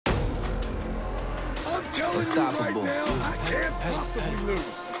Unstoppable. I can't possibly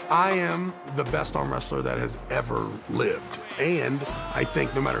lose. I am the best arm wrestler that has ever lived. And I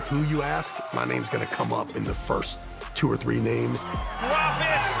think no matter who you ask, my name's gonna come up in the first 2 or 3 names.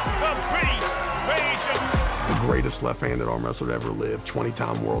 Travis the Beast Pageant. The greatest left-handed arm wrestler to ever live,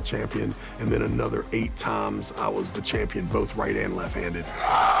 20-time world champion, and then another 8 times I was the champion, both right and left-handed.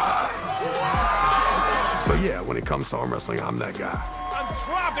 So yeah, when it comes to arm wrestling, I'm that guy. And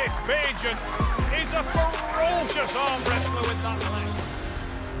Travis Pageant is a ferocious arm wrestler with that leg.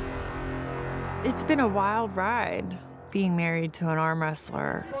 It's been a wild ride being married to an arm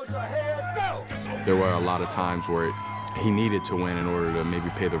wrestler. There were a lot of times where he needed to win in order to maybe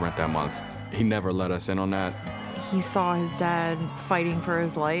pay the rent that month. He never let us in on that. He saw his dad fighting for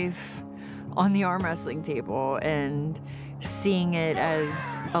his life on the arm wrestling table and seeing it as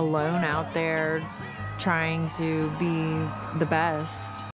alone out there trying to be the best.